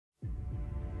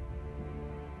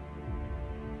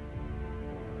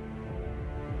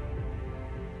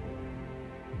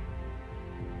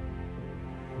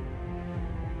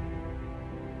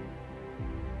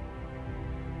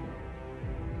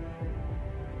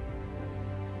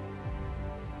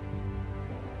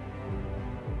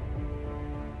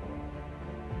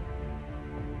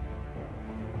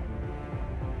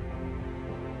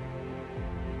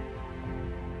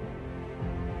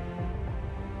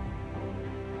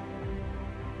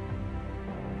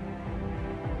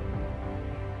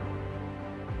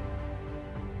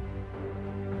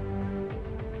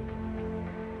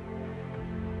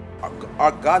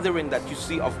our gathering that you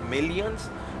see of millions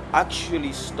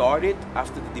actually started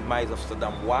after the demise of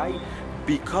Saddam. Why?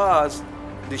 Because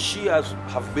the Shias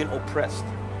have been oppressed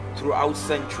throughout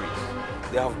centuries.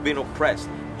 They have been oppressed.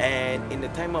 And in the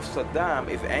time of Saddam,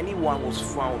 if anyone was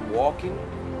found walking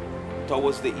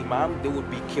towards the Imam, they would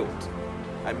be killed.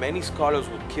 And many scholars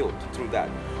were killed through that.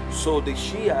 So the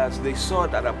Shias, they saw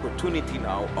that opportunity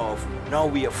now of, now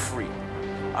we are free.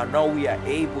 And now we are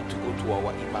able to go to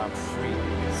our Imam free.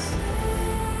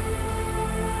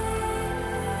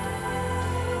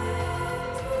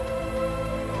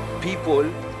 People,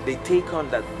 they take on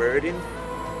that burden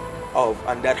of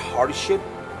and that hardship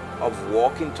of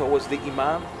walking towards the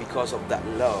Imam because of that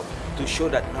love, to show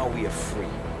that now we are free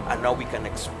and now we can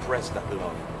express that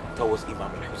love towards Imam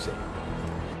al-Husayn.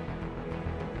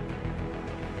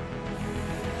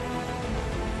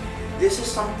 This is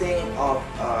something of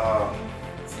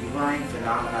divine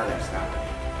phenomena that's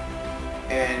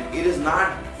happening, and it is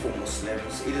not for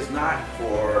Muslims, it is not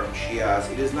for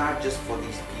Shias, it is not just for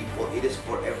these people, it is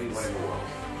for everyone in the world.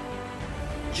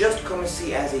 Just come and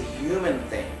see as a human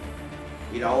thing.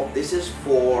 You know, this is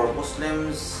for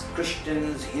Muslims,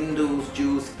 Christians, Hindus,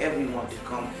 Jews, everyone to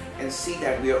come and see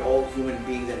that we are all human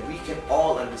beings and we can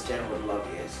all understand what love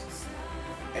is,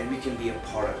 and we can be a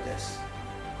part of this.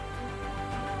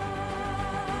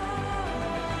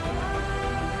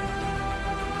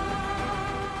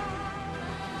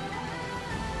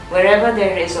 Wherever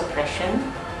there is oppression,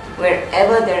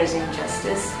 wherever there is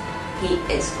injustice, he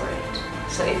is for it.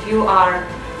 So if you are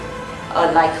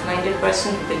a like-minded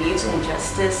person who believes in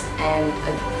justice and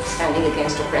standing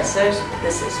against oppressors,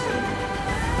 this is for you.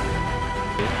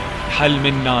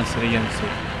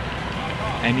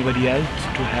 Anybody else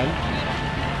to help?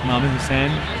 Imam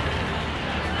Hussain?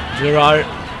 There are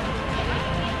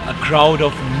a crowd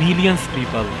of millions of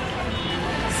people.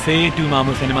 Say to Imam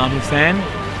Hussain,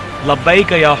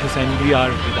 Labbaika ya Hussain, we are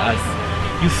with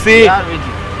us. You say,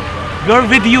 we are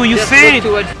with you, you say.